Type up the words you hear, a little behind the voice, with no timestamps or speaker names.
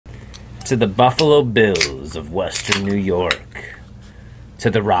To the Buffalo Bills of Western New York. To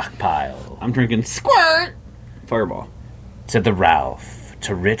the Rock Pile. I'm drinking Squirt Fireball. To the Ralph.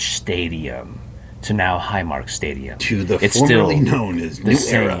 To Rich Stadium. To now Highmark Stadium. To the formerly known as New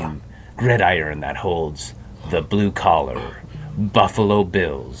Era. Same gridiron that holds the blue-collar Buffalo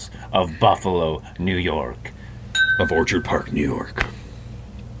Bills of Buffalo, New York. Of Orchard Park, New York.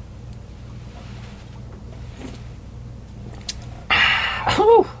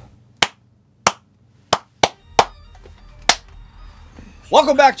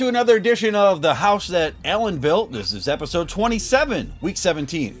 Welcome back to another edition of The House That Alan Built. This is episode 27, week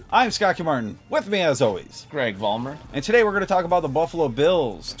 17. I'm Scott Kinmartin. With me, as always, Greg Vollmer. And today we're going to talk about the Buffalo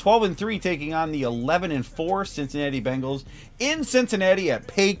Bills, 12-3, taking on the 11-4 Cincinnati Bengals in Cincinnati at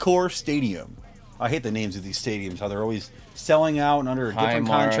Paycor Stadium. I hate the names of these stadiums, how they're always selling out under a different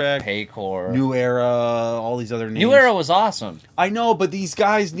contract. Paycor. New Era, all these other names. New Era was awesome. I know, but these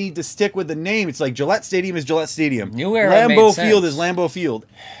guys need to stick with the name. It's like Gillette Stadium is Gillette Stadium. New Era Lambeau made Field sense. is Lambeau Field.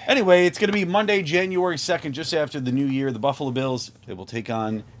 Anyway, it's going to be Monday, January 2nd, just after the new year. The Buffalo Bills, they will take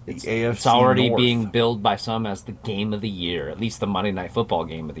on the AFC It's already North. being billed by some as the game of the year, at least the Monday Night Football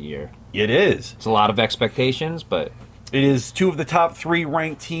game of the year. It is. It's a lot of expectations, but It is two of the top three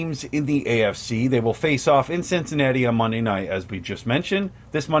ranked teams in the AFC. They will face off in Cincinnati on Monday night, as we just mentioned.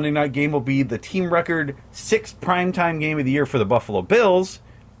 This Monday night game will be the team record 6th primetime game of the year for the Buffalo Bills,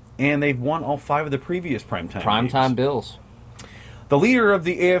 and they've won all 5 of the previous primetime games. Bills. The leader of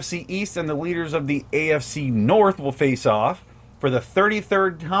the AFC East and the leaders of the AFC North will face off for the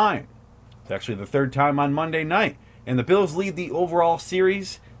 33rd time. It's actually the 3rd time on Monday night. And the Bills lead the overall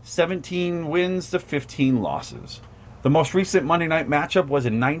series, 17 wins to 15 losses. The most recent Monday night matchup was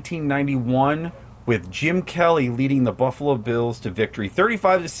in 1991, with Jim Kelly leading the Buffalo Bills to victory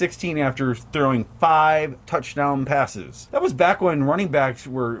 35-16 after throwing 5 touchdown passes. That was back when running backs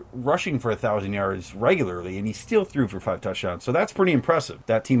were rushing for 1,000 yards regularly, and he still threw for 5 touchdowns. So that's pretty impressive.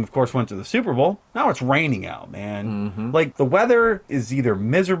 That team, of course, went to the Super Bowl. Now it's raining out, man. Like, the weather is either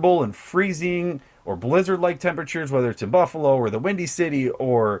miserable and freezing or blizzard-like temperatures, whether it's in Buffalo or the Windy City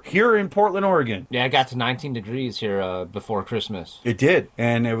or here in Portland, Oregon. Yeah, it got to 19 degrees here before Christmas. It did,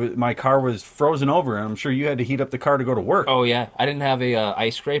 and my car was frozen over, and I'm sure you had to heat up the car to go to work. Oh, yeah. I didn't have a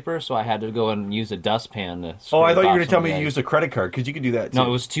ice scraper, so I had to go and use a dustpan to I thought scrape you were off going to tell some me of you the used a credit card, because you could do that, too. No,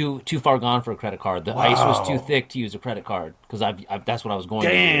 it was too far gone for a credit card. The ice was too thick to use a credit card, because that's what I was going to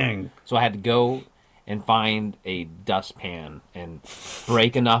do. Dang. So I had to go and find a dustpan and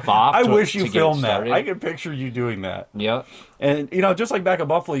break enough off. I wish you to filmed get it that. started. I can picture you doing that. Yep. And, just like back at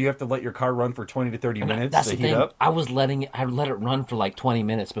Buffalo, you have to let your car run for 20 to 30 minutes That's to the heat thing. up. I let it run for like 20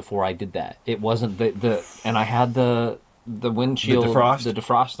 minutes before I did that. It wasn't and I had the windshield, The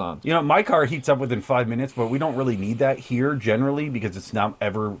defrost on. My car heats up within 5 minutes, but we don't really need that here generally because it's not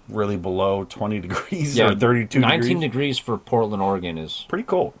ever really below 20 degrees or 32 19 degrees. degrees for Portland, Oregon is Pretty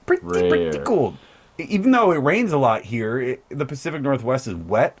cold. Pretty cold. Even though it rains a lot here, the Pacific Northwest is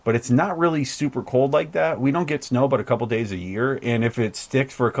wet, but it's not really super cold like that. We don't get snow but a couple days a year, and if it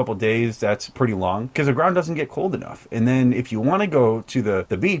sticks for a couple days, that's pretty long because the ground doesn't get cold enough. And then if you want to go to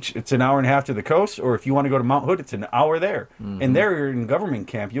the beach, it's an hour and a half to the coast, or if you want to go to Mount Hood, it's an hour there. And there you're in government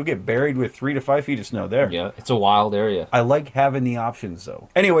camp, you'll get buried with 3 to 5 feet of snow there. Yeah, it's a wild area. I like having the options, though.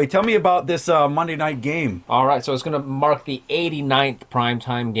 Anyway, tell me about this Monday night game. All right, so it's going to mark the 89th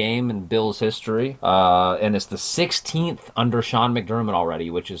primetime game in Bills history, and it's the 16th under Sean McDermott already,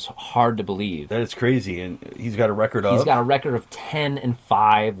 which is hard to believe. That is crazy, and he's got a record of... He's got a record of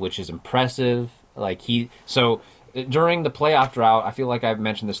 10-5, which is impressive. So during the playoff drought, I feel like I've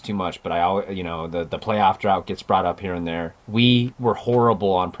mentioned this too much, but the playoff drought gets brought up here and there. We were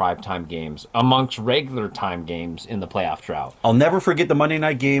horrible on primetime games amongst regular time games in the playoff drought. I'll never forget the Monday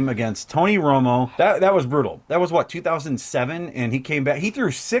night game against Tony Romo. That was brutal. That was, 2007? And he came back. He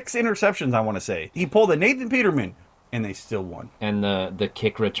threw 6 interceptions, I want to say. He pulled a Nathan Peterman, and they still won. And the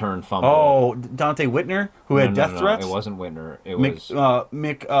kick return fumble. Oh, Dante Whitner, who had death threats? It wasn't Whitner. It was...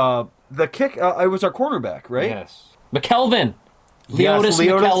 the kick, it was our quarterback, right? Yes. McKelvin. Leotis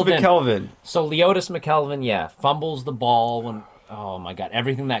McKelvin. So Leotis McKelvin, fumbles the ball when, oh my God,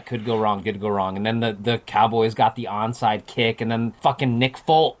 everything that could go wrong did go wrong. And then the Cowboys got the onside kick, and then fucking Nick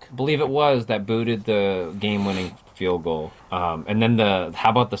Folk, I believe it was, that booted the game-winning field goal. And then how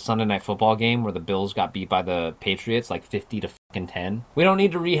about the Sunday Night Football game where the Bills got beat by the Patriots like 50-10? We don't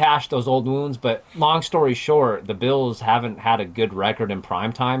need to rehash those old wounds, but long story short, the Bills haven't had a good record in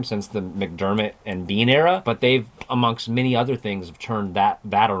primetime since the McDermott and Bean era, but they've, amongst many other things, have turned that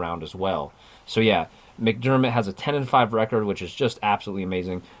around as well. So yeah, McDermott has a 10-5 record, which is just absolutely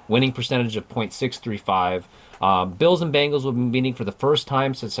amazing. Winning percentage of .635. Bills and Bengals will be meeting for the first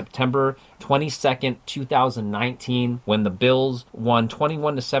time since September 22nd, 2019, when the Bills won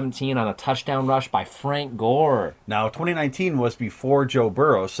 21-17 on a touchdown rush by Frank Gore. Now, 2019 was before Joe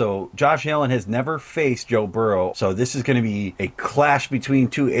Burrow, so Josh Allen has never faced Joe Burrow. So this is going to be a clash between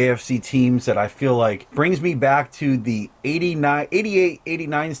two AFC teams that I feel like brings me back to the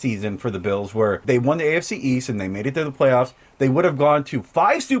 88-89 season for the Bills, where they won the AFC East and they made it to the playoffs. They would have gone to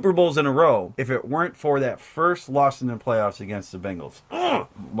 5 Super Bowls in a row if it weren't for that first loss in the playoffs against the Bengals.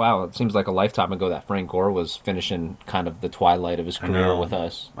 Wow, it seems like a lifetime ago that Frank Gore was finishing kind of the twilight of his career with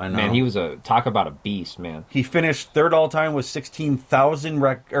us. I know. Man, he was talk about a beast, man. He finished third all-time with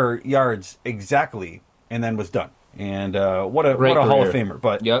 16,000 yards exactly, and then was done. And what a Hall of Famer.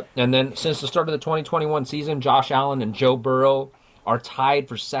 But yep. And then since the start of the 2021 season, Josh Allen and Joe Burrow are tied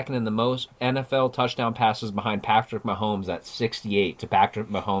for second in the most NFL touchdown passes behind Patrick Mahomes at 68 to Patrick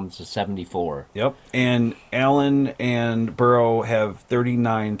Mahomes' 74. Yep. And Allen and Burrow have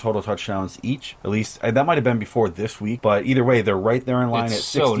 39 total touchdowns each. At least that might have been before this week, but either way, they're right there in line at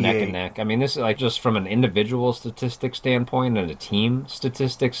 68. So neck and neck. I mean, this is like just from an individual statistic standpoint and a team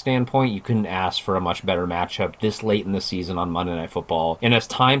statistic standpoint, you couldn't ask for a much better matchup this late in the season on Monday Night Football. In a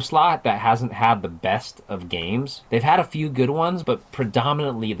time slot that hasn't had the best of games. They've had a few good ones, but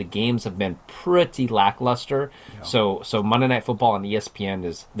predominantly the games have been pretty lackluster. Yeah. So Monday Night Football on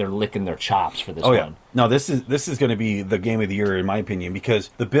ESPN they're licking their chops for this one. Yeah. No, this is going to be the game of the year in my opinion, because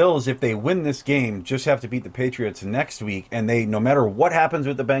the Bills, if they win this game, just have to beat the Patriots next week, and they, no matter what happens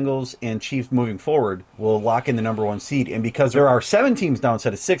with the Bengals and Chiefs moving forward, will lock in the number 1 seed. And because there are 7 teams now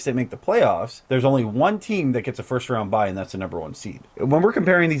instead of 6 that make the playoffs, there's only 1 team that gets a first round bye, and that's the number 1 seed. When we're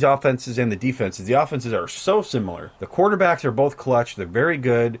comparing these offenses and the defenses are so similar. The quarterbacks are both clutch. They're very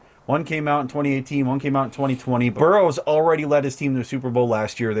good. One came out in 2018, one came out in 2020. Burrow's already led his team to the Super Bowl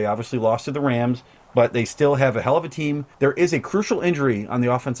last year. They obviously lost to the Rams, but they still have a hell of a team. There is a crucial injury on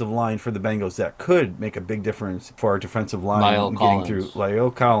the offensive line for the Bengals that could make a big difference for our defensive line getting through.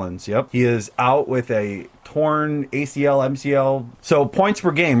 La'el Collins, yep. He is out with a torn ACL, MCL. So points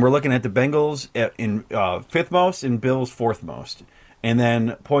per game, we're looking at the Bengals in 5th most and Bills 4th most. And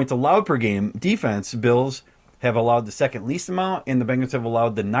then points allowed per game, defense, Bills have allowed the 2nd least amount, and the Bengals have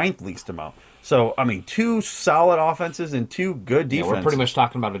allowed the 9th least amount. So, I mean, 2 solid offenses and 2 good defense. Yeah, we're pretty much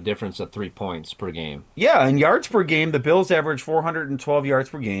talking about a difference of 3 points per game. Yeah, and yards per game, the Bills average 412 yards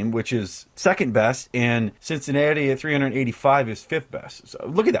per game, which is 2nd best, and Cincinnati at 385 is 5th best. So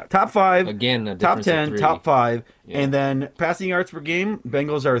look at that. Top 5, again, a top 10, top 5. Yeah. And then passing yards per game,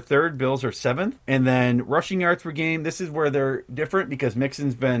 Bengals are 3rd, Bills are 7th. And then rushing yards per game, this is where they're different because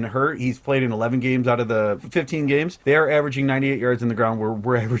Mixon's been hurt. He's played in 11 games out of the 15 games. They are averaging 98 yards on the ground.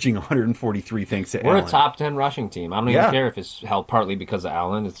 We're averaging 143 thanks to Allen. We're a top 10 rushing team. I don't even care if it's held partly because of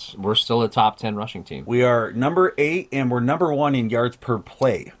Allen. We're still a top 10 rushing team. We are number 8, and we're number 1 in yards per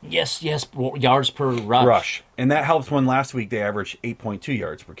play. Yes, yards per rush. And that helps when last week they averaged 8.2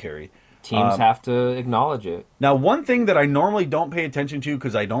 yards per carry. Teams have to acknowledge it. Now, one thing that I normally don't pay attention to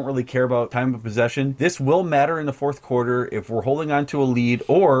because I don't really care about time of possession, this will matter in the 4th quarter if we're holding on to a lead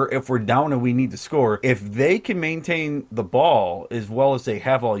or if we're down and we need to score. If they can maintain the ball as well as they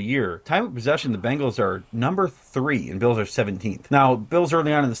have all year, time of possession, the Bengals are number 3 and Bills are 17th. Now, Bills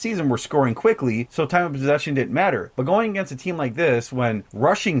early on in the season were scoring quickly, so time of possession didn't matter. But going against a team like this, when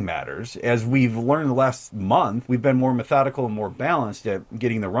rushing matters, as we've learned the last month, we've been more methodical and more balanced at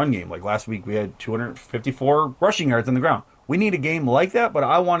getting the run game. Like last week, we had 254 rushing yards on the ground. We need a game like that, but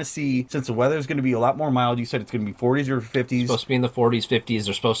I want to see, since the weather is going to be a lot more mild, you said it's going to be 40s or 50s. It's supposed to be in the 40s, 50s.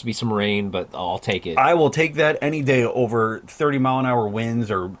 There's supposed to be some rain, but I'll take it. I will take that any day over 30-mile-an-hour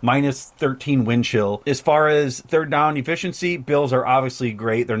winds or minus 13 wind chill. As far as 3rd down efficiency, Bills are obviously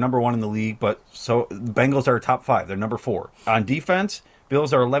great. They're number 1 in the league, but so Bengals are top 5. They're number 4. On defense,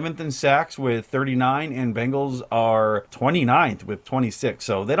 Bills are 11th in sacks with 39, and Bengals are 29th with 26.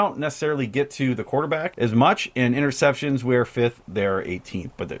 So they don't necessarily get to the quarterback as much. In interceptions, we're 5th, they're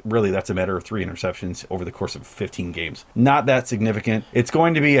 18th. But really, that's a matter of 3 interceptions over the course of 15 games. Not that significant. It's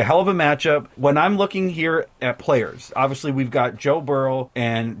going to be a hell of a matchup. When I'm looking here at players, obviously we've got Joe Burrow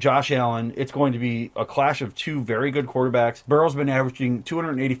and Josh Allen. It's going to be a clash of 2 very good quarterbacks. Burrow's been averaging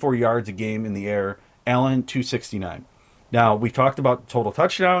 284 yards a game in the air. Allen, 269. Now, we've talked about total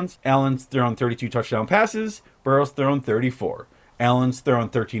touchdowns. Allen's thrown 32 touchdown passes. Burrow's thrown 34. Allen's thrown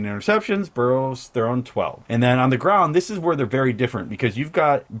 13 interceptions. Burrow's thrown 12. And then on the ground, this is where they're very different because you've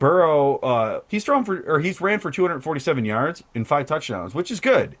got Burrow. He's ran for 247 yards and 5 touchdowns, which is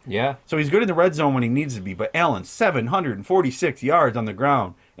good. Yeah. So he's good in the red zone when he needs to be. But Allen, 746 yards on the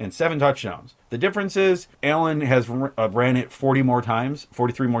ground and 7 touchdowns. The difference is Allen has ran it 43 more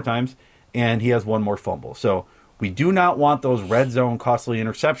times. and he has one more fumble. So we do not want those red zone costly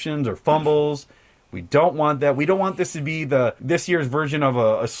interceptions or fumbles. We don't want that. We don't want this to be this year's version of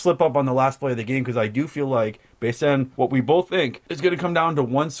a slip up on the last play of the game, because I do feel like, based on what we both think, it's going to come down to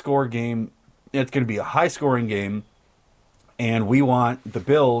one score game. It's going to be a high scoring game, and we want the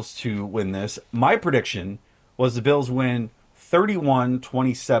Bills to win this. My prediction was the Bills win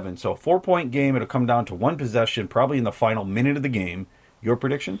 31-27. So a 4-point game. It'll come down to one possession, probably in the final minute of the game. Your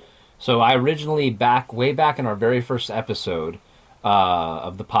prediction? So I originally, way back in our very first episode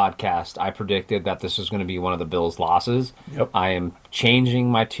of the podcast, I predicted that this was going to be one of the Bills' losses. Yep. I am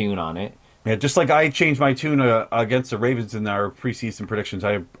changing my tune on it. Yeah, just like I changed my tune against the Ravens in our preseason predictions.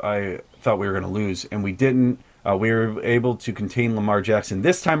 I thought we were going to lose, and we didn't. We were able to contain Lamar Jackson.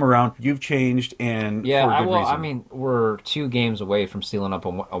 This time around, you've changed, and yeah, for a good reason. I mean, we're 2 games away from sealing up a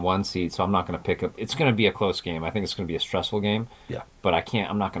 1 seed, so I'm not going to pick up. It's going to be a close game. I think it's going to be a stressful game. Yeah, but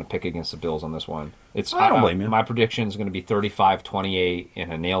I'm not going to pick against the Bills on this one. I don't blame you. My prediction is going to be 35-28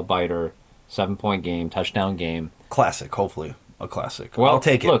 in a nail biter, 7-point game, touchdown game. Classic, hopefully. A classic. Well, I'll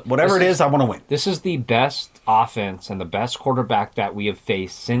take it. Look, whatever it is, I want to win. This is the best offense and the best quarterback that we have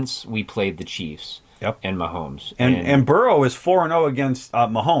faced since we played the Chiefs. Yep. And Mahomes. And Burrow is 4-0 against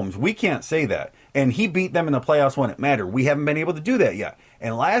Mahomes. We can't say that. And he beat them in the playoffs when it mattered. We haven't been able to do that yet.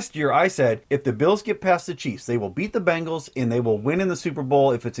 And last year I said, if the Bills get past the Chiefs, they will beat the Bengals and they will win in the Super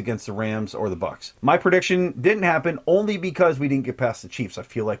Bowl if it's against the Rams or the Bucks. My prediction didn't happen only because we didn't get past the Chiefs. I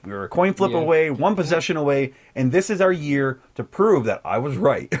feel like we were a coin flip away, one possession away, and this is our year to prove that I was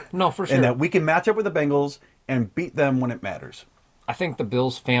right. No, for sure. And that we can match up with the Bengals and beat them when it matters. I think the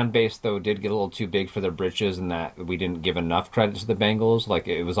Bills fan base, though, did get a little too big for their britches, and that we didn't give enough credit to the Bengals. Like,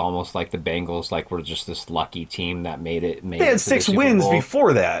 it was almost like the Bengals were just this lucky team that made it. They had 6 wins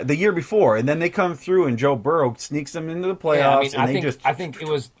before that, the year before, and then they come through and Joe Burrow sneaks them into the playoffs. Yeah, I think it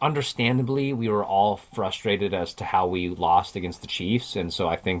was understandably, we were all frustrated as to how we lost against the Chiefs, and so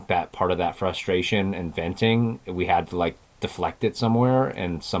I think that part of that frustration and venting, we had to deflect it somewhere,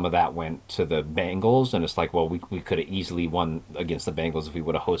 and some of that went to the Bengals, and it's like, well, we could have easily won against the Bengals if we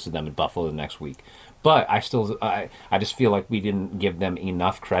would have hosted them in Buffalo the next week. But I just feel like we didn't give them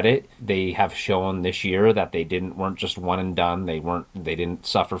enough credit. They have shown this year that they weren't just one and done. They didn't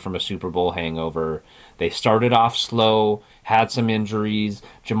suffer from a Super Bowl hangover. They started off slow, had some injuries.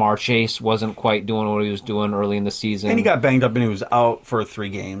 Jamar Chase wasn't quite doing what he was doing early in the season. And he got banged up and he was out for 3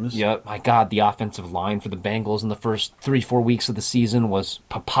 games. Yep. My God, the offensive line for the Bengals in the first 3-4 weeks of the season was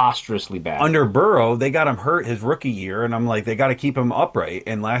preposterously bad. Under Burrow, they got him hurt his rookie year, and I'm like, they got to keep him upright.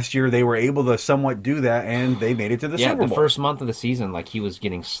 And last year they were able to somewhat do that, and they made it to the Super Bowl. Yeah, the first month of the season, he was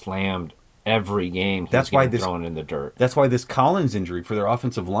getting slammed every game. That's why thrown in the dirt. That's why this Collins injury for their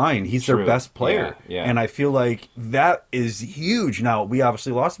offensive line, he's their best player. Yeah. And I feel like that is huge. Now, we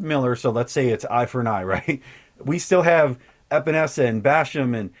obviously lost Miller, so let's say it's eye for an eye, right? We still have Epinesa and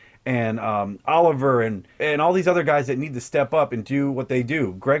Basham and Oliver and all these other guys that need to step up and do what they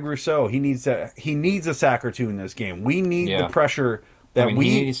do. Greg Rousseau, he needs a sack or 2 in this game. We need the pressure. He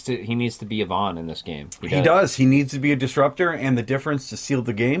needs to be Yvonne in this game. He does. He needs to be a disruptor and the difference to seal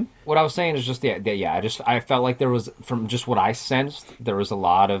the game. What I was saying is just I felt like there was, from just what I sensed, there was a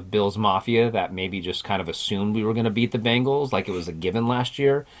lot of Bills Mafia that maybe just kind of assumed we were going to beat the Bengals like it was a given last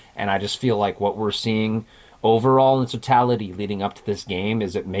year. And I just feel like what we're seeing overall in totality leading up to this game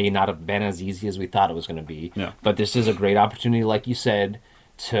is it may not have been as easy as we thought it was going to be. Yeah. But this is a great opportunity, like you said,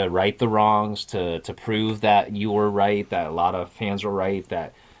 to right the wrongs, to prove that you were right, that a lot of fans were right,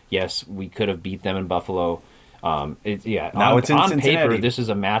 that yes, we could have beat them in Buffalo. Now it's in on Cincinnati. Paper, this is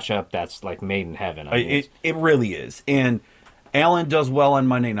a matchup that's made in heaven. It really is. And Allen does well on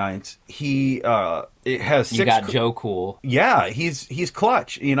Monday nights. It has 6. You got Joe Cool. Yeah, he's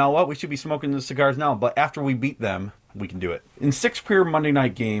clutch. You know what? We should be smoking the cigars now, but after we beat them, we can do it. In 6 career Monday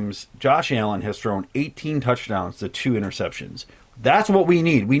night games, Josh Allen has thrown 18 touchdowns to 2 interceptions. That's what we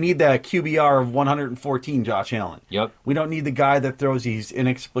need. We need that QBR of 114, Josh Allen. Yep. We don't need the guy that throws these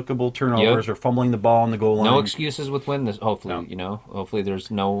inexplicable turnovers or fumbling the ball on the goal line. No excuses with win. Hopefully, hopefully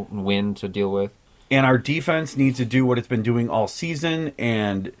there's no win to deal with. And our defense needs to do what it's been doing all season,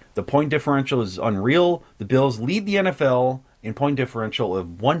 and the point differential is unreal. The Bills lead the NFL in point differential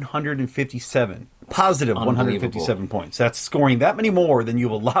of 157. Positive 157 points. That's scoring that many more than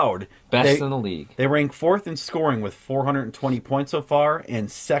you've allowed. Best in the league. They rank 4th in scoring with 420 points so far, and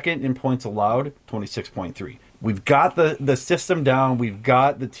 2nd in points allowed, 26.3. We've got the system down. We've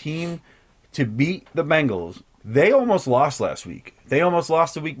got the team to beat the Bengals. They almost lost last week. They almost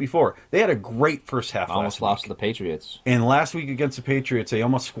lost the week before. They had a great first half last week. Almost lost to the Patriots. And last week against the Patriots, they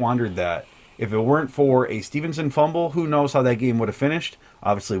almost squandered that. If it weren't for a Stevenson fumble, who knows how that game would have finished.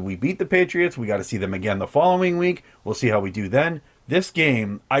 Obviously, we beat the Patriots. We got to see them again the following week. We'll see how we do then. This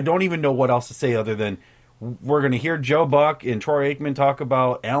game, I don't even know what else to say other than we're going to hear Joe Buck and Troy Aikman talk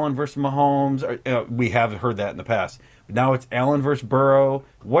about Allen versus Mahomes. We have heard that in the past. But now it's Allen versus Burrow.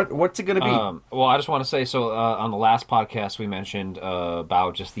 What's it going to be? Well, I just want to say, so on the last podcast we mentioned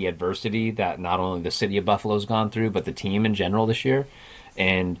about just the adversity that not only the city of Buffalo's gone through, but the team in general this year.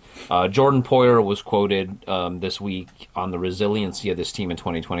 And Jordan Poyer was quoted this week on the resiliency of this team in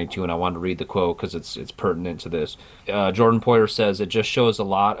 2022, and I wanted to read the quote because it's pertinent to this. Jordan Poyer says, "It just shows a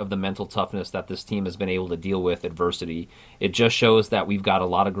lot of the mental toughness that this team has been able to deal with adversity. It just shows that we've got a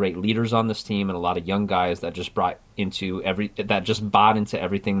lot of great leaders on this team and a lot of young guys that just bought into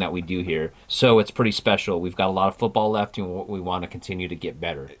everything that we do here. So it's pretty special. We've got a lot of football left, and we want to continue to get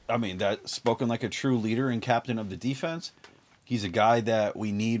better." I mean, that's spoken like a true leader and captain of the defense. He's a guy that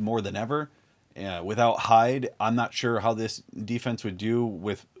we need more than ever. Without Hyde, I'm not sure how this defense would do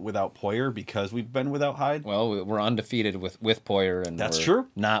without Poyer because we've been without Hyde. Well, we're undefeated with Poyer, and that's true.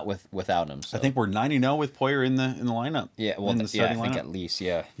 Not without him. So. I think we're 9-0 with Poyer in the lineup. Yeah, well, I think at least,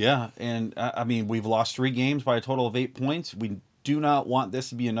 yeah. Yeah, and I mean we've lost 3 games by a total of 8 points. We do not want this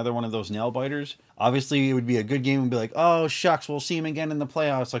to be another one of those nail biters. Obviously, it would be a good game and be like, oh shucks, we'll see him again in the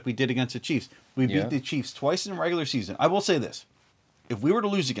playoffs like we did against the Chiefs. We beat the Chiefs twice in the regular season. I will say this. If we were to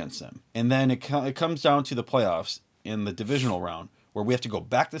lose against them, and then it comes down to the playoffs in the divisional round, where we have to go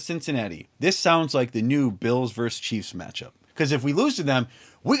back to Cincinnati, this sounds like the new Bills versus Chiefs matchup. Because if we lose to them,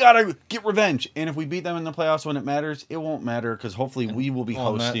 we got to get revenge. And if we beat them in the playoffs when it matters, it won't matter because hopefully we will be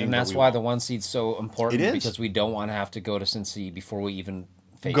hosting. And that's why the 1 seed's so important, because we don't want to have to go to Cincy before we even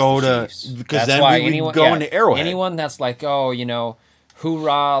face the Chiefs. Because then we would go into Arrowhead. Anyone that's like, oh,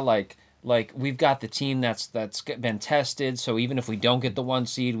 hoorah, like we've got the team that's been tested, so even if we don't get the 1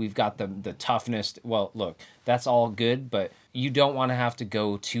 seed, we've got the toughness. Well, look, that's all good, but you don't want to have to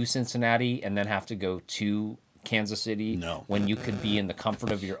go to Cincinnati and then have to go to Kansas City when you could be in the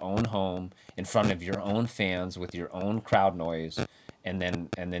comfort of your own home, in front of your own fans, with your own crowd noise, and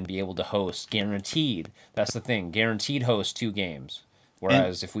then be able to host guaranteed. That's the thing, guaranteed host 2 games.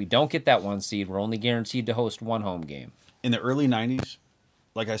 Whereas if we don't get that 1 seed, we're only guaranteed to host 1 home game. In the early 90s,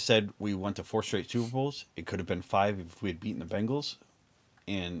 like I said, we went to 4 straight Super Bowls. It could have been 5 if we had beaten the Bengals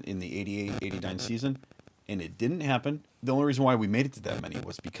in the 88-89 season, and it didn't happen. The only reason why we made it to that many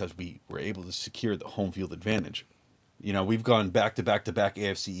was because we were able to secure the home field advantage. We've gone back-to-back-to-back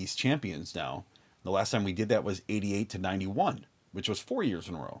AFC East champions now. The last time we did that was 88-91, which was 4 years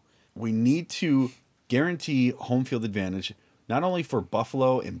in a row. We need to guarantee home field advantage, not only for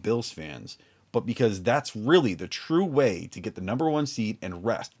Buffalo and Bills fans, but because that's really the true way to get the number 1 seed and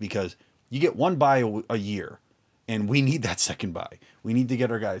rest, because you get 1 bye a year, and we need that second bye. We need to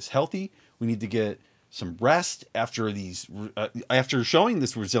get our guys healthy. We need to get some rest after after showing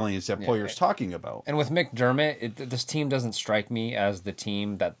this resilience that Poyer's talking about. And with McDermott, this team doesn't strike me as the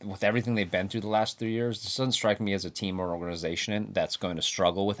team that, with everything they've been through the last 3 years, this doesn't strike me as a team or organization that's going to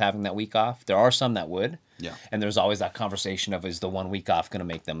struggle with having that week off. There are some that would. Yeah. And there's always that conversation of, is the 1 week off going to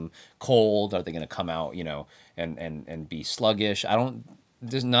make them cold? Are they going to come out, and be sluggish?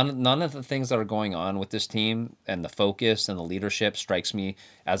 There's none of the things that are going on with this team, and the focus and the leadership strikes me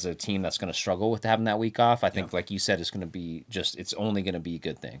as a team that's going to struggle with having that week off. I think, like you said, it's only going to be a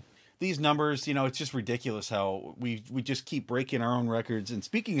good thing. These numbers, it's just ridiculous how we just keep breaking our own records. And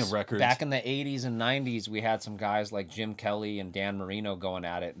speaking of records, back in the 80s and 90s, we had some guys like Jim Kelly and Dan Marino going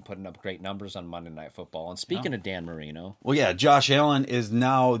at it and putting up great numbers on Monday Night Football. And speaking of Dan Marino, well, yeah, Josh Allen is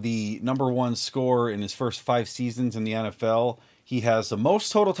now the number 1 scorer in his first 5 seasons in the NFL. He has the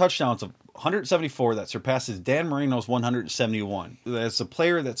most total touchdowns of 174. That surpasses Dan Marino's 171. That's a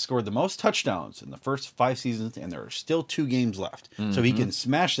player that scored the most touchdowns in the first 5 seasons, and there are still 2 games left. Mm-hmm. So he can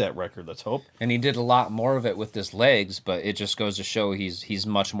smash that record, let's hope. And he did a lot more of it with his legs, but it just goes to show he's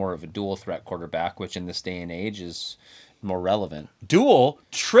much more of a dual threat quarterback, which in this day and age is more relevant. Dual,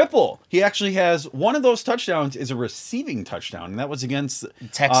 triple. He actually has one of those touchdowns is a receiving touchdown, and that was against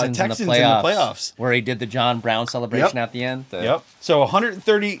Texans in the playoffs, where he did the John Brown celebration at the end. Yep. So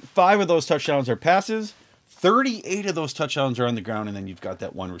 135 of those touchdowns are passes. 38 of those touchdowns are on the ground, and then you've got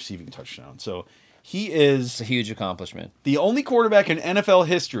that 1 receiving touchdown. So he is... It's a huge accomplishment. The only quarterback in NFL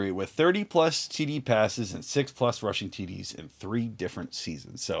history with 30-plus TD passes and 6-plus rushing TDs in 3 different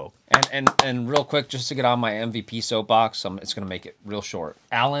seasons. So... And real quick, just to get on my MVP soapbox, it's going to make it real short.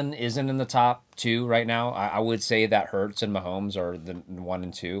 Allen isn't in the top 2 right now. I would say that Hurts and Mahomes are the 1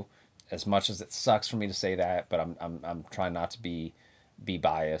 and 2. As much as it sucks for me to say that, but I'm trying not to be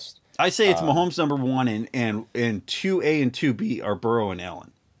biased. I say it's Mahomes number 1, and 2A and 2B are Burrow and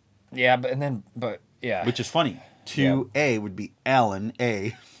Allen. Yeah, yeah. which is funny. 2A would be Allen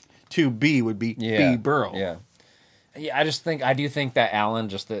A. 2B would be B Burrow. Yeah. Yeah, I do think that Allen,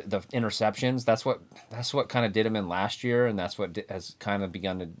 just the interceptions, that's what kind of did him in last year, and that's what has kind of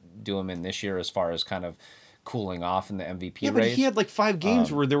begun to do him in this year as far as kind of cooling off in the MVP Yeah, but race. he had like 5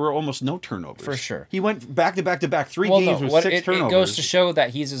 games where there were almost no turnovers. For sure. He went back to back to back 3 games with 6 turnovers. It goes to show that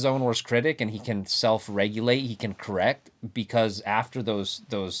he's his own worst critic, and he can self-regulate, he can correct, because after those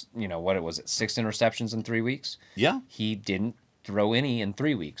what was it, 6 interceptions in 3 weeks? Yeah. He didn't throw any in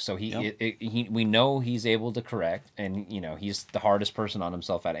 3 weeks. So we know he's able to correct, and he's the hardest person on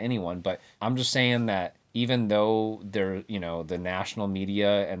himself out of anyone. But I'm just saying that even though the national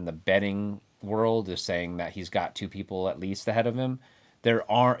media and the betting world is saying that he's got 2 people at least ahead of him,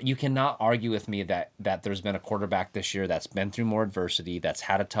 you cannot argue with me that there's been a quarterback this year that's been through more adversity, that's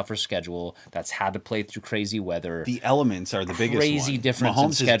had a tougher schedule, that's had to play through crazy weather. The elements are the biggest one. Crazy difference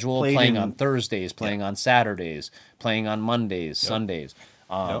in schedule, playing on Thursdays, playing on Saturdays, playing on Mondays, Sundays.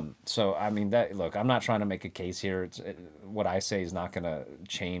 So, I mean, look, I'm not trying to make a case here. What I say is not going to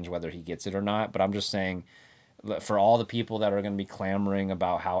change whether he gets it or not, but I'm just saying, for all the people that are going to be clamoring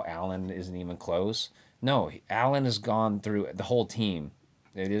about how Allen isn't even close, no, Allen has gone through the whole team.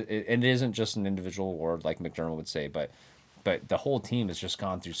 It isn't just an individual award like McDermott would say, but the whole team has just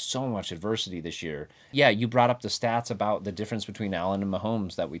gone through so much adversity this year. Yeah, you brought up the stats about the difference between Allen and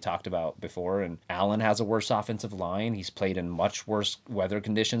Mahomes that we talked about before, and Allen has a worse offensive line. He's played in much worse weather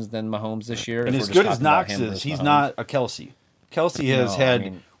conditions than Mahomes this year. And as good as Knox is, he's not a Kelsey. Kelsey has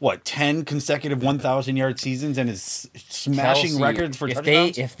 10 consecutive 1,000-yard seasons and is smashing records for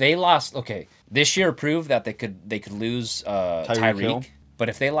touchdowns? If they lost, okay, this year proved that they could lose Tyreek. But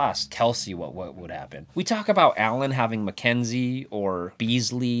if they lost Kelsey, what would happen? We talk about Allen having McKenzie or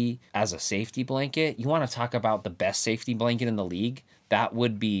Beasley as a safety blanket. You want to talk about the best safety blanket in the league? That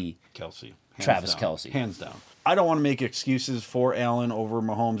would be Kelsey. Travis Kelsey. Hands down. I don't want to make excuses for Allen over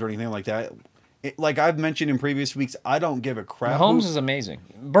Mahomes or anything like that. Like I've mentioned in previous weeks, I don't give a crap. Mahomes is amazing.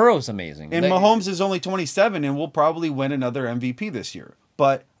 Burrow's amazing. And Mahomes is only 27 and will probably win another MVP this year.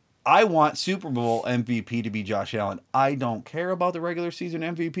 But I want Super Bowl MVP to be Josh Allen. I don't care about the regular season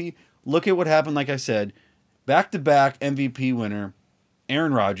MVP. Look at what happened, like I said. Back-to-back MVP winner,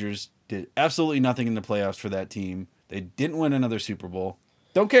 Aaron Rodgers, did absolutely nothing in the playoffs for that team. They didn't win another Super Bowl.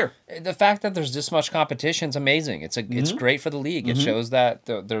 Don't care. The fact that there's this much competition is amazing. It's great for the league. It shows that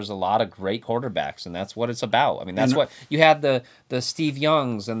there's a lot of great quarterbacks, and that's what it's about. I mean, that's what you had the Steve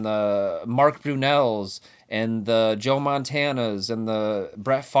Youngs and the Mark Brunells and the Joe Montanas and the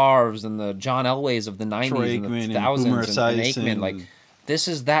Brett Favres and the John Elways of the 90s and the 2000s and Aikman. Like, this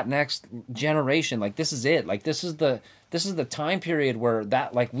is that next generation. Like, this is it. Like, this is the time period where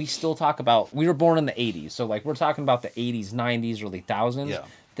that, like, we still talk about, we were born in the 80s. So, like, we're talking about the 80s, 90s, early 1000s.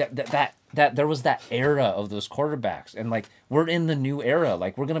 Yeah. That there was that era of those quarterbacks. And, like, we're in the new era.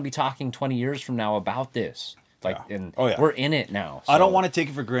 Like, we're going to be talking 20 years from now about this. Like, we're in it now. So. I don't want to take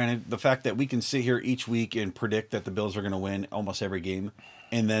it for granted the fact that we can sit here each week and predict that the Bills are going to win almost every game,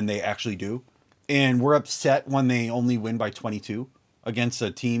 and then they actually do. And we're upset when they only win by 22 against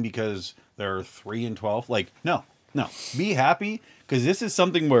a team because they're 3-12. Like, no. Be happy, because this is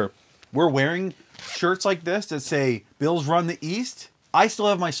something where we're wearing shirts like this that say Bills run the East. I still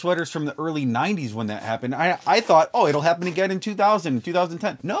have my sweaters from the early 90s when that happened. I thought, it'll happen again in 2000,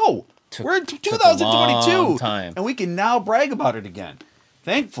 2010. No. We're in 2022, and we can now brag about it again.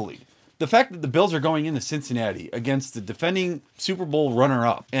 Thankfully, the fact that the Bills are going into Cincinnati against the defending Super Bowl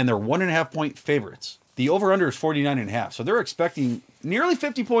runner-up, and they're 1.5-point favorites. The over-under is 49.5, so they're expecting nearly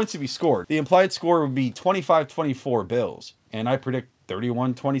 50 points to be scored. The implied score would be 25-24 Bills, and I predict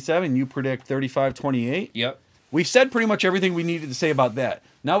 31-27. You predict 35-28. Yep. We've said pretty much everything we needed to say about that.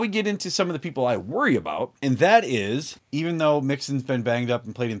 Now we get into some of the people I worry about, and that is, even though Mixon's been banged up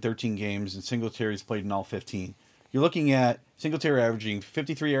and played in 13 games and Singletary's played in all 15, you're looking at Singletary averaging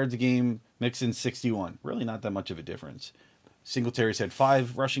 53 yards a game, Mixon 61. Really not that much of a difference. Singletary's had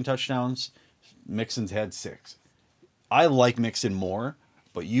 5 rushing touchdowns, Mixon's had 6. I like Mixon more,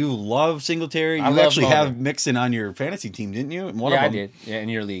 but you love Singletary. You actually have Mixon on your fantasy team, didn't you? I did. Yeah, in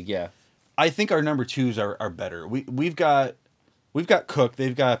your league, yeah. I think our number 2s are better. We've got Cook.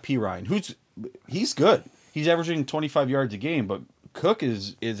 They've got P. Ryan. He's good. He's averaging 25 yards a game, but Cook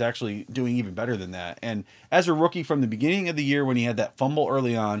is actually doing even better than that. And as a rookie from the beginning of the year when he had that fumble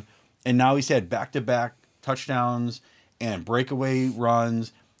early on, and now he's had back-to-back touchdowns and breakaway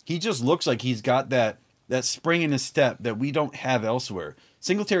runs, he just looks like he's got that spring in his step that we don't have elsewhere.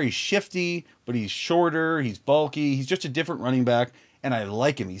 Singletary's shifty, but he's shorter, he's bulky, he's just a different running back, and I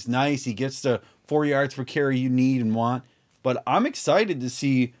like him. He's nice, he gets the 4 yards per carry you need and want. But I'm excited to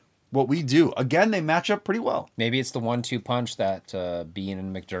see what we do. Again, they match up pretty well. Maybe it's the 1-2 punch that Bean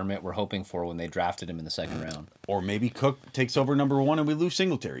and McDermott were hoping for when they drafted him in the second round. Or maybe Cook takes over number 1 and we lose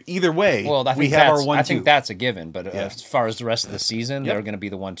Singletary. Either way, well, we have our 1-2. I think that's a given. But as far as the rest of the season, they're going to be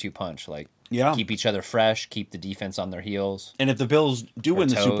the 1-2 punch. Like, keep each other fresh, keep the defense on their heels. And if the Bills do win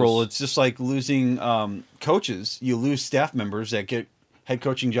the Super Bowl, it's just like losing coaches. You lose staff members that get head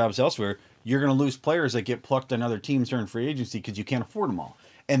coaching jobs elsewhere. You're going to lose players that get plucked on other teams during free agency because you can't afford them all.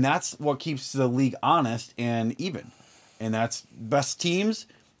 And that's what keeps the league honest and even. And that's best teams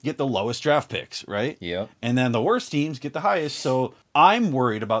get the lowest draft picks, right? Yep. And then the worst teams get the highest. So I'm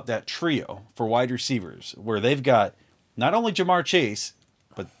worried about that trio for wide receivers where they've got not only Jamar Chase,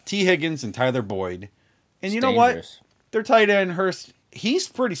 but T. Higgins and Tyler Boyd. And you know what? Their tight end, Hurst, he's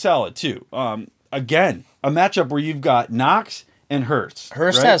pretty solid too. Again, a matchup where you've got Knox and Hurst.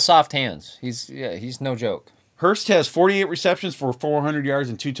 Hurst has soft hands. He's no joke. Hurst has 48 receptions for 400 yards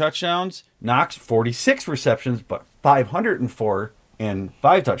and 2 touchdowns. Knox, 46 receptions, but 504 and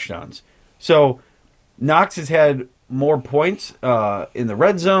 5 touchdowns. So Knox has had more points in the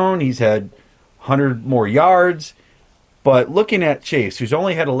red zone. He's had 100 more yards. But looking at Chase, who's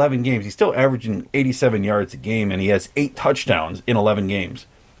only had 11 games, he's still averaging 87 yards a game, and he has 8 touchdowns in 11 games.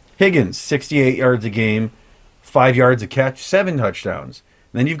 Higgins, 68 yards a game, 5 yards a catch, 7 touchdowns.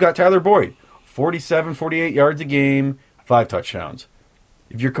 And then you've got Tyler Boyd, 47, 48 yards a game, 5 touchdowns.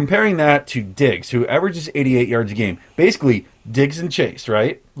 If you're comparing that to Diggs, who averages 88 yards a game, basically Diggs and Chase,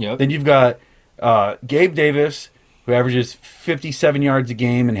 right? Yep. Then you've got Gabe Davis, who averages 57 yards a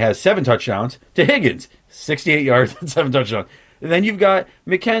game and has 7 touchdowns, to Higgins, 68 yards and 7 touchdowns. And then you've got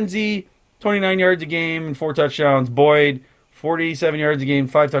McKenzie, 29 yards a game and 4 touchdowns. Boyd, 47 yards a game,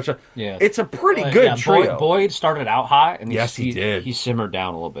 5 touchdowns. Yeah. It's a pretty good trio. Boyd started out hot, and he did. He simmered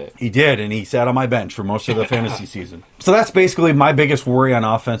down a little bit. He did, and he sat on my bench for most of the fantasy season. So that's basically my biggest worry on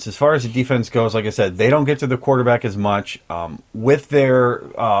offense. As far as the defense goes, like I said, they don't get to the quarterback as much. With their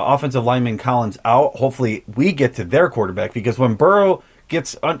offensive lineman Collins out, hopefully we get to their quarterback, because when Burrow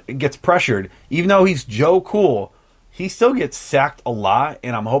gets pressured, even though he's Joe Cool, he still gets sacked a lot,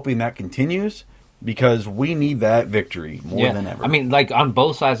 and I'm hoping that continues, because we need that victory more than ever. I mean, like, on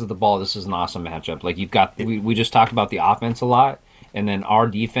both sides of the ball, this is an awesome matchup. Like, you've got, we just talked about the offense a lot, and then our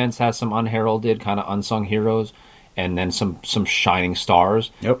defense has some unheralded, kind of unsung heroes, and then some shining stars.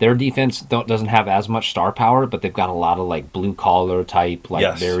 Yep. Their defense doesn't have as much star power, but they've got a lot of, like, blue-collar type,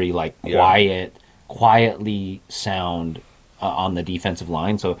 like, very, like, quietly sound on the defensive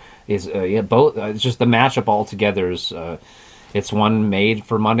line. So, it's just the matchup altogether is, it's one made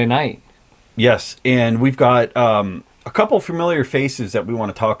for Monday night. Yes, and we've got a couple familiar faces that we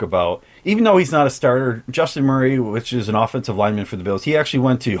want to talk about. Even though he's not a starter, Justin Murray, which is an offensive lineman for the Bills, he actually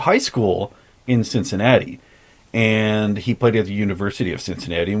went to high school in Cincinnati, and he played at the University of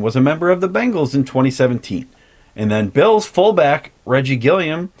Cincinnati and was a member of the Bengals in 2017. And then Bills fullback Reggie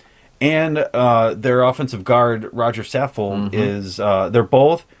Gilliam and their offensive guard Roger Saffold is they're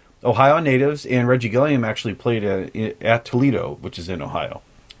both Ohio natives, and Reggie Gilliam actually played at Toledo, which is in Ohio.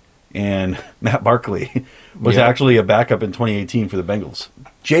 And Matt Barkley was actually a backup in 2018 for the Bengals.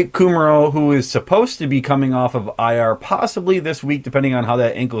 Jake Kummerow, who is supposed to be coming off of IR possibly this week, depending on how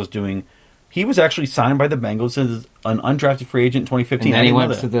that ankle is doing, he was actually signed by the Bengals as an undrafted free agent in 2015. And then he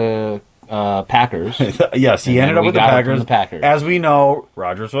went to the Packers. Yes, he ended up with the Packers. As we know,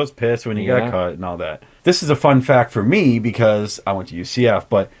 Rodgers was pissed when he got cut and all that. This is a fun fact for me because I went to UCF,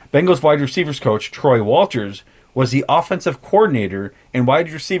 but Bengals wide receivers coach Troy Walters was the offensive coordinator and wide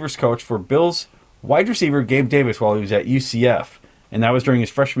receivers coach for Bills wide receiver Gabe Davis while he was at UCF. And that was during his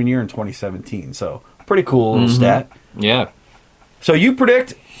freshman year in 2017. So, pretty cool little stat. Yeah. So, you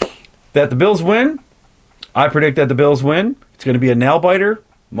predict that the Bills win. I predict that the Bills win. It's going to be a nail-biter,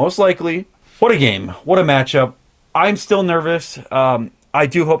 most likely. What a game. What a matchup. I'm still nervous. I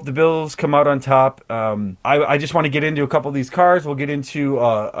do hope the Bills come out on top. I just want to get into a couple of these cards. We'll get into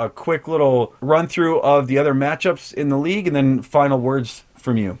a quick little run-through of the other matchups in the league, and then final words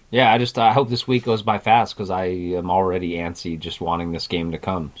from you. Yeah, I hope this week goes by fast because I am already antsy just wanting this game to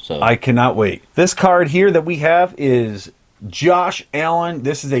come. So I cannot wait. This card here that we have is Josh Allen.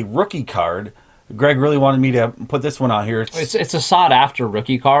 This is a rookie card. Greg really wanted me to put this one out here. It's a sought-after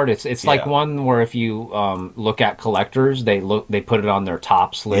rookie card. It's like one where if you look at collectors, they put it on their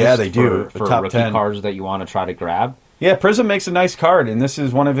tops list. Yeah, they do. For top rookie 10 cards that you want to try to grab. Yeah, Prism makes a nice card, and this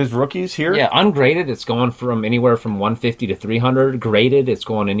is one of his rookies here. Yeah, ungraded, it's going from anywhere from 150 to 300. Graded, it's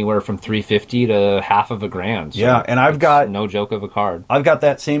going anywhere from 350 to half of a grand. So yeah, and I've got no joke of a card. I've got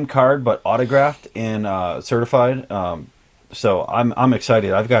that same card, but autographed and certified. So I'm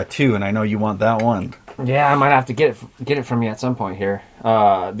excited. I've got 2, and I know you want that one. Yeah, I might have to get it from you at some point here.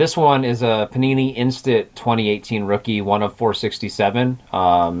 This one is a Panini Instant 2018 rookie, one of 467,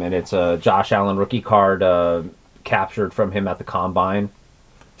 and it's a Josh Allen rookie card captured from him at the combine.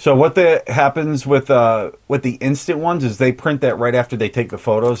 So what happens with the instant ones is they print that right after they take the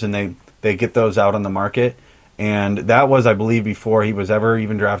photos, and they get those out on the market. And that was, I believe, before he was ever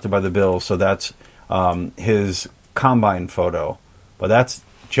even drafted by the Bills. So that's his combine photo. But that's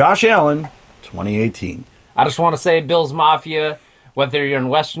Josh Allen, 2018. I just want to say, Bills Mafia, whether you're in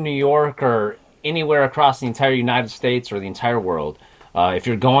Western New York or anywhere across the entire United States or the entire world, if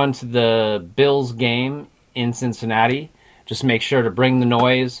you're going to the Bills game in Cincinnati, just make sure to bring the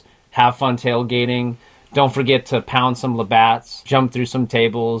noise, have fun tailgating. Don't forget to pound some Labatt's, jump through some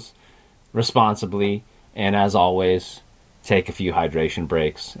tables responsibly, and as always, take a few hydration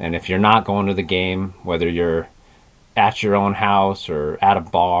breaks. And if you're not going to the game, whether you're at your own house or at a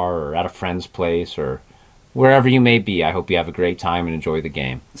bar or at a friend's place or wherever you may be, I hope you have a great time and enjoy the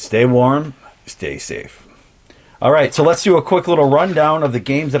game. Stay warm, stay safe. All right, so let's do a quick little rundown of the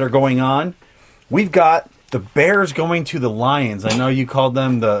games that are going on. We've got the Bears going to the Lions. I know you called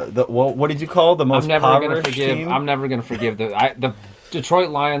them what did you call the most impoverished team? I'm never going to forgive the Detroit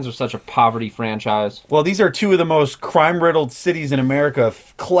Lions are such a poverty franchise. Well, these are two of the most crime-riddled cities in America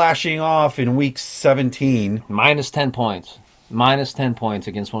clashing off in Week 17. Minus 10 points. Minus 10 points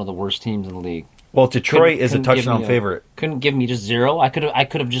against one of the worst teams in the league. Well, Detroit is a touchdown favorite. Couldn't give me just 0. I could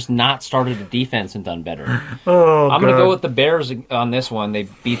have just not started the defense and done better. Oh, I'm going to go with the Bears on this one. They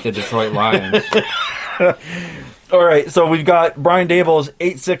beat the Detroit Lions. All right, so we've got Brian Daboll's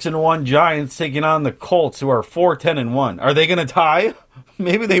 8-6-1 Giants taking on the Colts, who are 4-10-1. Are they going to tie?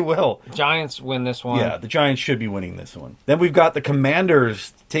 Maybe they will. Giants win this one. Yeah, the Giants should be winning this one. Then we've got the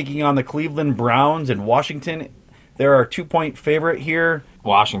Commanders taking on the Cleveland Browns in Washington. They're our 2-point favorite here.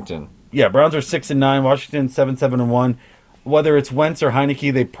 Washington. Yeah, Browns are 6-9. Washington 7-7-1. Whether it's Wentz or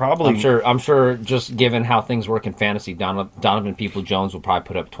Heineke, they probably. I'm sure. Just given how things work in fantasy, Donovan Peoples-Jones will probably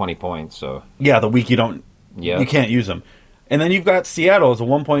put up 20 points. So yeah, the week you can't use them. And then you've got Seattle as a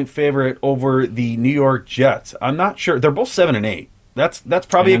 1-point favorite over the New York Jets. I'm not sure. They're both 7-8. That's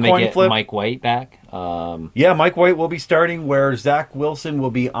probably a coin flip. Mike White back. Yeah, Mike White will be starting, where Zach Wilson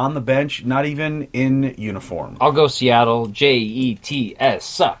will be on the bench, not even in uniform. I'll go Seattle. Jets.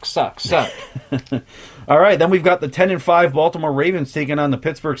 Suck. All right, then we've got the 10-5 Baltimore Ravens taking on the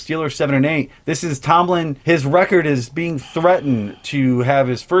Pittsburgh Steelers 7-8. This is Tomlin. His record is being threatened to have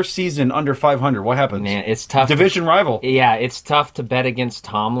his first season under 500. What happens? Man, it's tough. Division rival. Yeah, it's tough to bet against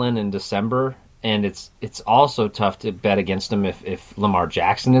Tomlin in December. And it's also tough to bet against him if Lamar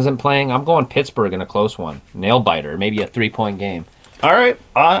Jackson isn't playing. I'm going Pittsburgh in a close one. Nail biter, maybe a 3-point game. All right.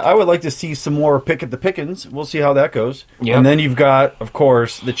 I would like to see some more pick at the Pickens. We'll see how that goes. Yep. And then you've got, of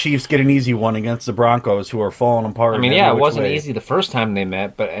course, the Chiefs get an easy one against the Broncos, who are falling apart. I mean, yeah, it wasn't easy the first time they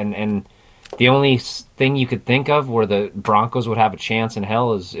met, but and the only thing you could think of where the Broncos would have a chance in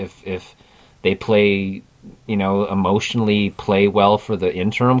hell is if they play, emotionally play well for the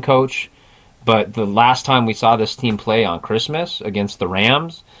interim coach. But the last time we saw this team play on Christmas against the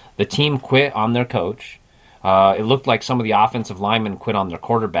Rams, the team quit on their coach. It looked like some of the offensive linemen quit on their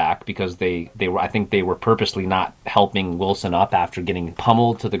quarterback because they were purposely not helping Wilson up after getting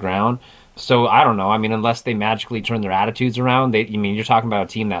pummeled to the ground. So I don't know. I mean, unless they magically turn their attitudes around, you're talking about a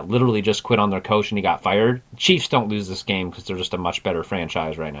team that literally just quit on their coach and he got fired. Chiefs don't lose this game because they're just a much better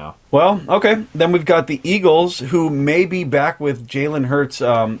franchise right now. Well, okay. Then we've got the Eagles, who may be back with Jalen Hurts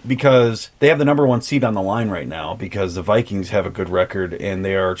because they have the number 1 seed on the line right now because the Vikings have a good record and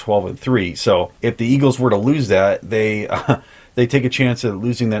they are 12-3. So if the Eagles were to lose that, they take a chance at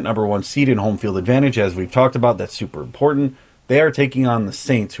losing that number 1 seed in home field advantage, as we've talked about. That's super important. They are taking on the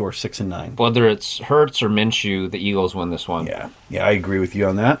Saints, who are 6-9. Whether it's Hurts or Minshew, the Eagles win this one. Yeah, I agree with you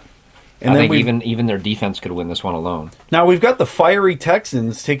on that. And I then think even their defense could win this one alone. Now we've got the fiery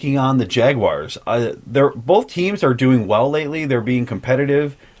Texans taking on the Jaguars. Both teams are doing well lately. They're being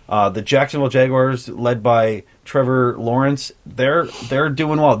competitive. The Jacksonville Jaguars, led by Trevor Lawrence, they're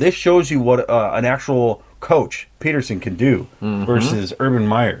doing well. This shows you what an actual coach, Peterson, can do versus Urban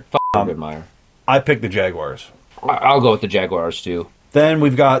Meyer. Urban Meyer. I picked the Jaguars. I'll go with the Jaguars, too. Then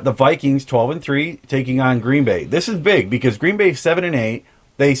we've got the Vikings, 12-3, taking on Green Bay. This is big because Green Bay 7-8.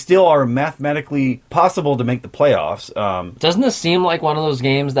 They still are mathematically possible to make the playoffs. Doesn't this seem like one of those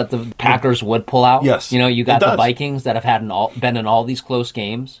games that the Packers would pull out? Yes. You got the Vikings that have been in all these close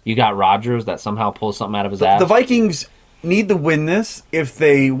games. You got Rodgers that somehow pulls something out of his ass. The Vikings need to win this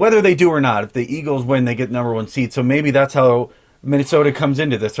whether they do or not. If the Eagles win, they get number 1 seed. So maybe that's how Minnesota comes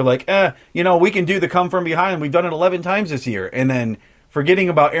into this. They're like, we can do the come from behind. We've done it 11 times this year. And then forgetting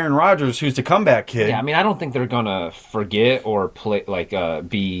about Aaron Rodgers, who's the comeback kid. Yeah, I mean, I don't think they're gonna forget or play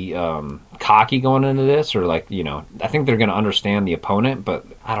be cocky going into this, or I think they're gonna understand the opponent. But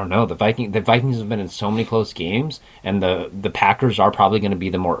I don't know. The Vikings have been in so many close games, and the Packers are probably going to be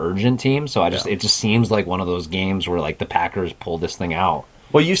the more urgent team. So it just seems like one of those games where the Packers pull this thing out.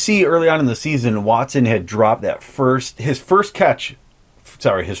 Well, you see, early on in the season, Watson had dropped his first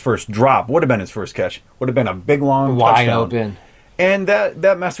drop would have been his first catch. Would have been a big long wide touchdown. Open. And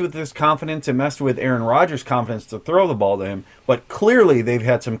that messed with his confidence. It messed with Aaron Rodgers' confidence to throw the ball to him. But clearly, they've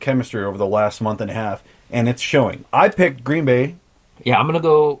had some chemistry over the last month and a half, and it's showing. I picked Green Bay. Yeah, I'm going to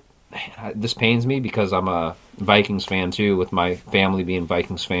go. This pains me because I'm a Vikings fan, too, with my family being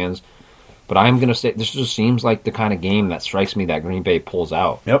Vikings fans. But I'm going to say this just seems like the kind of game that strikes me that Green Bay pulls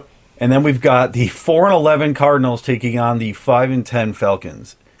out. Yep. And then we've got the 4-11 Cardinals taking on the 5-10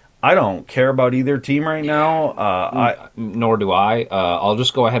 Falcons. I don't care about either team right now. Nor do I. I'll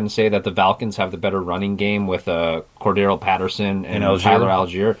just go ahead and say that the Falcons have the better running game with Cordero Patterson and Tyler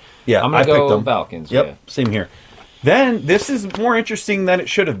Algier. Yeah, I'm going to go Falcons. Yep, yeah. Same here. Then, this is more interesting than it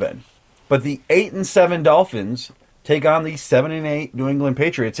should have been. But the 8-7 Dolphins take on the 7-8 New England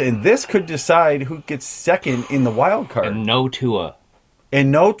Patriots. And this could decide who gets second in the wild card. And no Tua,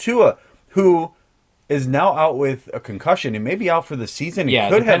 who is now out with a concussion and maybe out for the season. Yeah,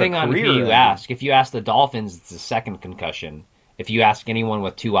 could depending have a on who career you ask. If you ask the Dolphins, it's a second concussion. If you ask anyone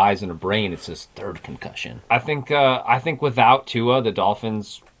with two eyes and a brain, it's his third concussion. I think without Tua, the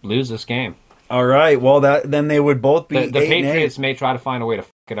Dolphins lose this game. All right. Well, then they would both be. The Patriots may try to find a way to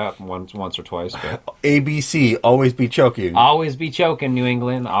fuck it up once or twice. But ABC, always be choking. Always be choking, New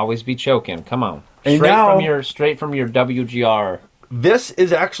England. Always be choking. Come on. Straight from your WGR. This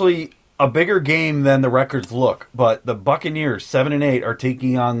is actually a bigger game than the records look, but the Buccaneers 7-8 are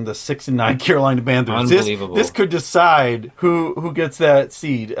taking on the 6-9 Carolina Panthers. Unbelievable. This could decide who gets that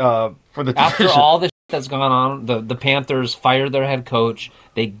seed for the After division. all the shit that's gone on, the Panthers fire their head coach.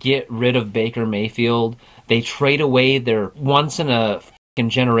 They get rid of Baker Mayfield. They trade away their once in a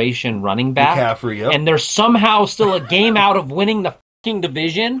fucking generation running back, McCaffrey, yep. And they're somehow still a game out of winning the fucking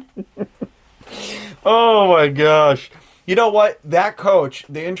division. Oh my gosh. You know what? That coach,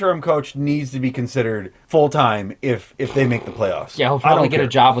 the interim coach, needs to be considered full-time if they make the playoffs. Yeah, he'll probably get a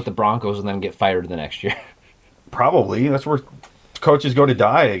job with the Broncos and then get fired the next year. Probably. That's where coaches go to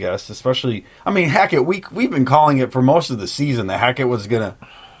die, I guess. Especially, I mean, Hackett, we've been calling it for most of the season that Hackett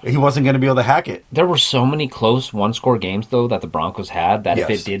he wasn't going to be able to hack it. There were so many close one-score games, though, that the Broncos had that if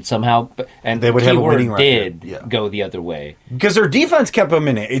it did somehow, and they would have a winning record. Go the other way. Because their defense kept them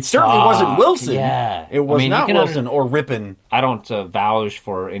in it. It certainly wasn't Wilson. Yeah. It was not Wilson or Rippon. I don't vouch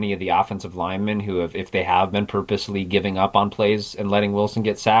for any of the offensive linemen who, if they have been purposely giving up on plays and letting Wilson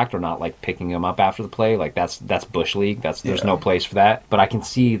get sacked or not picking him up after the play, that's Bush League. There's no place for that. But I can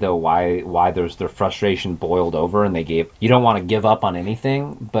see, though, why their frustration boiled over and you don't want to give up on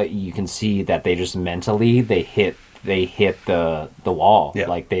anything, but you can see that they just mentally they hit the wall.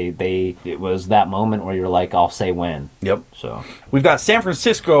 Yeah. It was that moment where you're like, I'll say when. Yep. So we've got San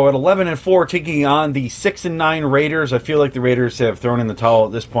Francisco at 11-4 taking on the 6-9 Raiders. I feel like the Raiders have thrown in the towel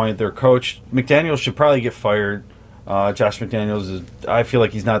at this point. Their coach McDaniels should probably get fired. Josh McDaniels I feel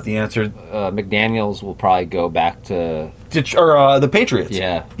like he's not the answer. McDaniels will probably go back to the Patriots.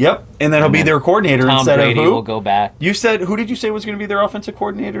 Yeah. Yep. And then he'll be their coordinator Tom instead Brady of who? will go back. Who did you say was going to be their offensive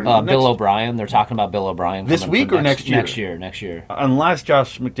coordinator? Bill O'Brien. They're talking about Bill O'Brien this week or next year? Next year. Unless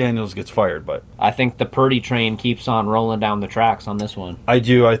Josh McDaniels gets fired, but I think the Purdy train keeps on rolling down the tracks on this one. I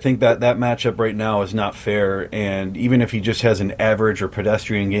do. I think that matchup right now is not fair, and even if he just has an average or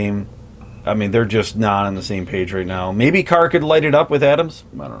pedestrian game, I mean, they're just not on the same page right now. Maybe Carr could light it up with Adams.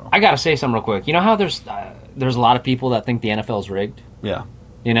 I don't know. I got to say something real quick. You know how there's a lot of people that think the NFL is rigged? Yeah.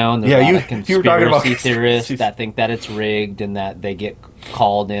 You know, and there's a lot of you were talking about theorists that think that it's rigged and that they get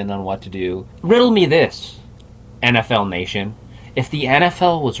called in on what to do. Riddle me this, NFL Nation. If the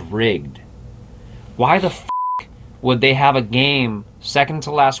NFL was rigged, why the would they have a game second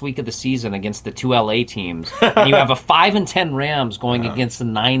to last week of the season against the two LA teams, and you have a 5-10 Rams going against the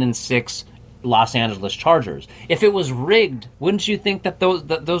 9-6 Los Angeles Chargers? If it was rigged, wouldn't you think that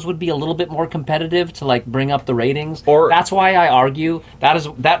those would be a little bit more competitive to bring up the ratings? Or that's why I argue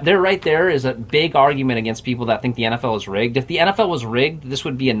that there right there is a big argument against people that think the NFL is rigged. If the NFL was rigged, this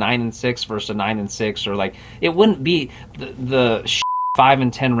would be a 9-6 versus a 9-6, or it wouldn't be the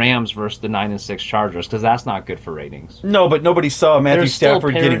 5-10 Rams versus the 9-6 Chargers, because that's not good for ratings. No, but nobody saw Matthew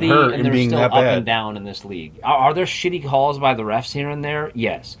Stafford getting hurt and being that bad. Up and down in this league. Are there shitty calls by the refs here and there?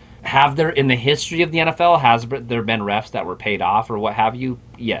 Yes. Have there, in the history of the NFL, has there been refs that were paid off or what have you?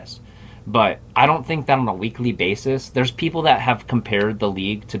 Yes. But I don't think that on a weekly basis. There's people that have compared the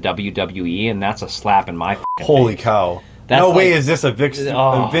league to WWE, and that's a slap in my Holy face. cow. That's no like, way is this a Vince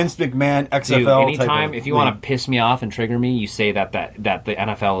McMahon XFL dude, anytime type of if you want to piss me off and trigger me, you say that the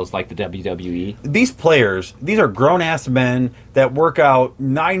NFL is like the WWE. These players, these are grown-ass men that work out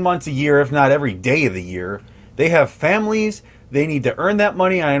 9 months a year, if not every day of the year. They have families. They need to earn that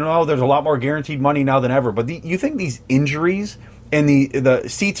money. I know there's a lot more guaranteed money now than ever, but you think these injuries and the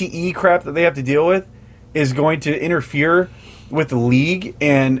CTE crap that they have to deal with is going to interfere with the league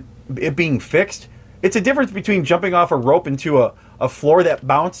and it being fixed? It's a difference between jumping off a rope into a floor that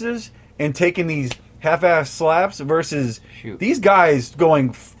bounces and taking these half-ass slaps versus these guys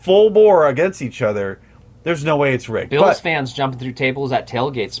going full bore against each other. There's no way it's rigged. Bills fans jumping through tables at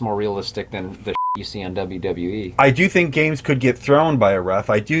tailgates more realistic than the you see on WWE. I do think games could get thrown by a ref.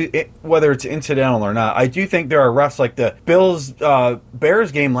 Whether it's incidental or not. I do think there are refs like the Bills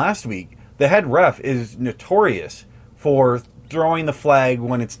Bears game last week. The head ref is notorious for throwing the flag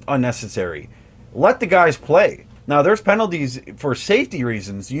when it's unnecessary. Let the guys play. Now, there's penalties for safety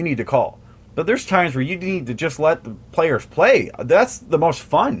reasons you need to call. But there's times where you need to just let the players play. That's the most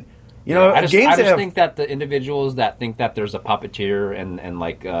fun. You know, I just think that the individuals that think that there's a puppeteer and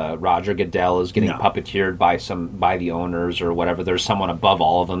like Roger Goodell is getting puppeteered by the owners or whatever. There's someone above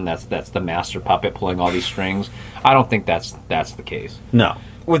all of them that's the master puppet pulling all these strings. I don't think that's the case. No.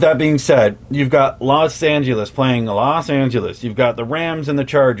 With that being said, you've got Los Angeles playing Los Angeles. You've got the Rams and the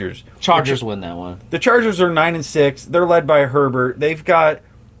Chargers. Chargers win that one. The Chargers are 9-6. They're led by Herbert. They've got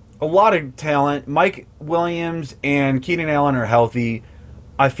a lot of talent. Mike Williams and Keenan Allen are healthy.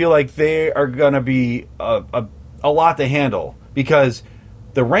 I feel like they are going to be a lot to handle because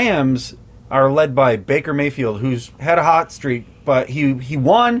the Rams are led by Baker Mayfield, who's had a hot streak, but he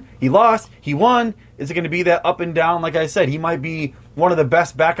won, he lost, he won. Is it going to be that up and down? Like I said, he might be one of the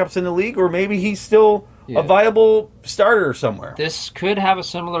best backups in the league, or maybe he's still a viable starter somewhere. This could have a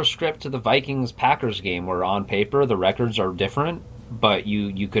similar script to the Vikings-Packers game, where on paper the records are different, but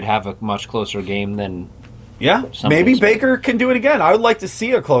you could have a much closer game than... Yeah, maybe Baker can do it again. I would like to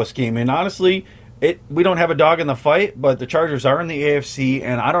see a close game, and honestly, we don't have a dog in the fight, but the Chargers are in the AFC,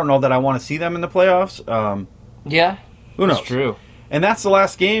 and I don't know that I want to see them in the playoffs. Who knows? That's true. And that's the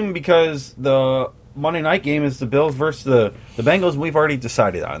last game because the Monday night game is the Bills versus the Bengals, and we've already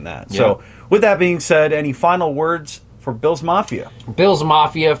decided on that. Yeah. So with that being said, any final words for Bills Mafia? Bills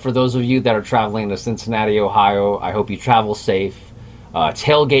Mafia, for those of you that are traveling to Cincinnati, Ohio, I hope you travel safe.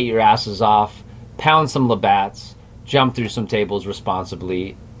 Tailgate your asses off. Pound some Labatt's, jump through some tables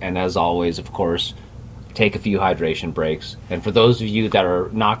responsibly, and as always, of course, take a few hydration breaks. And for those of you that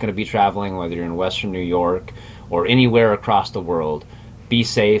are not going to be traveling, whether you're in Western New York or anywhere across the world, be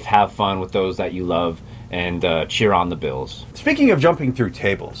safe, have fun with those that you love, and cheer on the Bills. Speaking of jumping through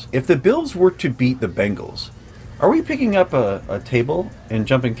tables, if the Bills were to beat the Bengals, are we picking up a table and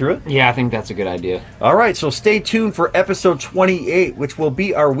jumping through it? Yeah, I think that's a good idea. All right, so stay tuned for episode 28, which will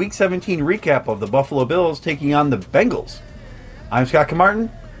be our Week 17 recap of the Buffalo Bills taking on the Bengals. I'm Scott Kinmartin.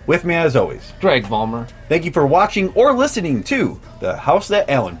 With me, as always, Greg Vollmer. Thank you for watching or listening to The House That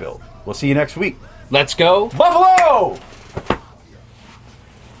Allen Built. We'll see you next week. Let's go, Buffalo!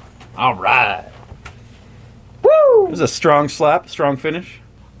 All right. Woo! It was a strong slap, strong finish.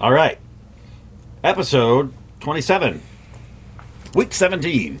 All right. Episode 27. Week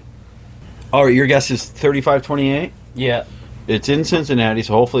 17. All right, your guess is 35-28? Yeah. It's in Cincinnati,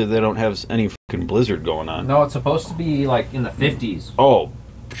 so hopefully they don't have any fucking blizzard going on. No, it's supposed to be like in the 50s. Oh,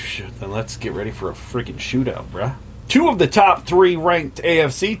 shit. Then let's get ready for a freaking shootout, bruh. Two of the top three ranked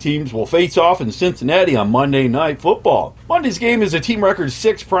AFC teams will face off in Cincinnati on Monday Night Football. Monday's game is a team record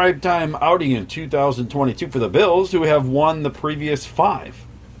 6 primetime outing in 2022 for the Bills, who have won the previous 5.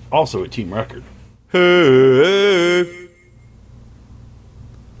 Also a team record. Hey!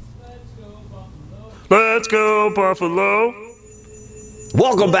 Let's go, Buffalo!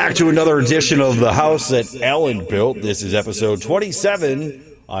 Welcome back to another edition of The House That Allen Built. This is episode 27.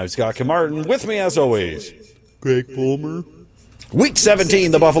 I'm Scott Kinmartin. With me, as always, Greg Vollmer. Week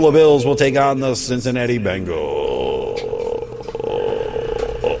 17, the Buffalo Bills will take on the Cincinnati Bengals.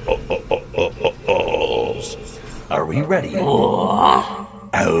 Are we ready? All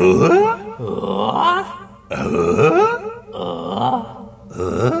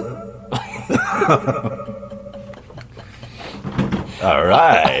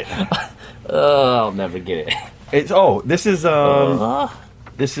right. I'll never get it. This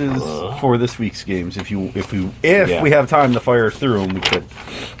is for this week's games. If we have time to fire through them, we could.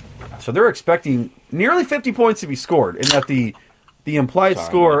 So they're expecting nearly 50 points to be scored, and that the implied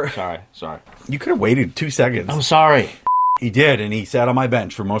score. Sorry. You could have waited 2 seconds. I'm sorry. He did, and he sat on my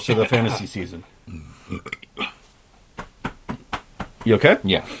bench for most of the fantasy season. You okay?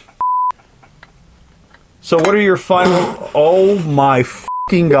 Yeah. So what are your final... Oh my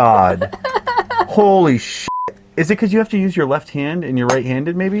fucking God. Holy shit. Is it because you have to use your left hand and you're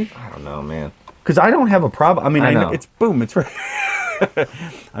right-handed, maybe? I don't know, man. Because I don't have a problem. I mean, I know. know. It's boom. It's right.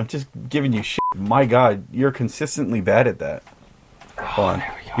 I'm just giving you shit. My God, you're consistently bad at that. Hold on.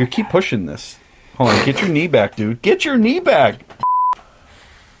 There we go. You keep pushing this. Hold on. Get your knee back, dude. Get your knee back.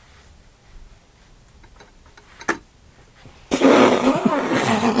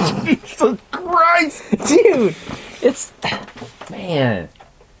 Jesus Christ. Dude, it's... Man.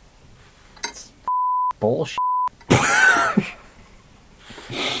 It's bullshit.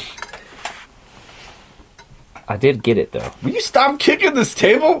 I did get it, though. Will you stop kicking this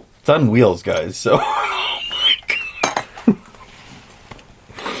table? It's on wheels, guys, so...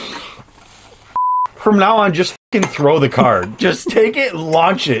 From now on, just fucking throw the card. Just take it and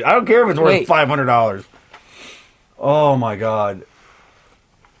launch it. I don't care if it's worth $500. Oh, my God.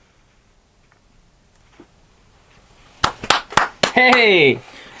 Hey!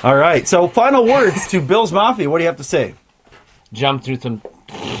 All right, so final words to Bill's Mafia. What do you have to say? Jump through some...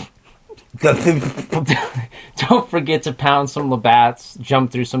 Don't forget to pound some Labatt's,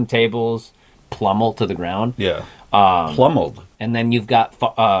 jump through some tables, plummel to the ground. Yeah. Plummeled. And then you've got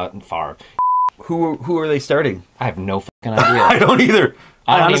Favre. Who are they starting? I have no fucking idea. I don't either.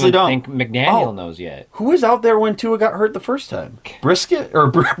 I honestly even don't think McDaniel knows yet. Who was out there when Tua got hurt the first time? Brisket? Or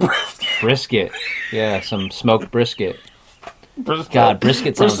brisket? Brisket. Yeah, some smoked brisket. Brisket. God,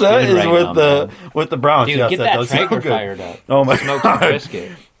 brisket sounds Brisket good is right with now, the man. with the Browns. Dude, yes, get that that does sound Traeger good. fired up. Oh my Smoked God.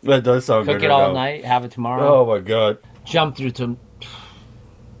 brisket. That does sound good. Cook it right all now. night, have it tomorrow. Oh my God. Jump through some...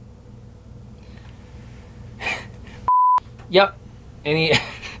 Yep. Any...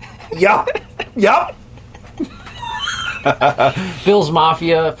 Yup. Yup. Bill's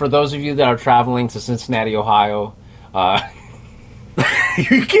Mafia, for those of you that are traveling to Cincinnati, Ohio.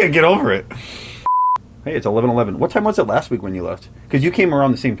 You can't get over it. Hey, it's 11:11. What time was it last week when you left? Because you came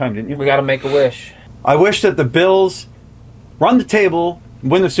around the same time, didn't you? We gotta make a wish. I wish that the Bills run the table,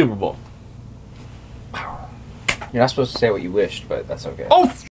 win the Super Bowl. You're not supposed to say what you wished, but that's okay.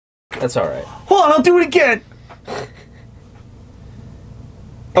 Oh, That's alright. hold on, I'll do it again.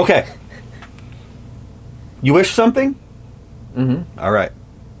 Okay. You wish something? Mm-hmm. All right.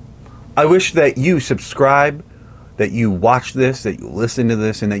 I wish that you subscribe, that you watch this, that you listen to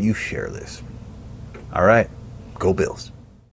this, and that you share this. All right. Go Bills.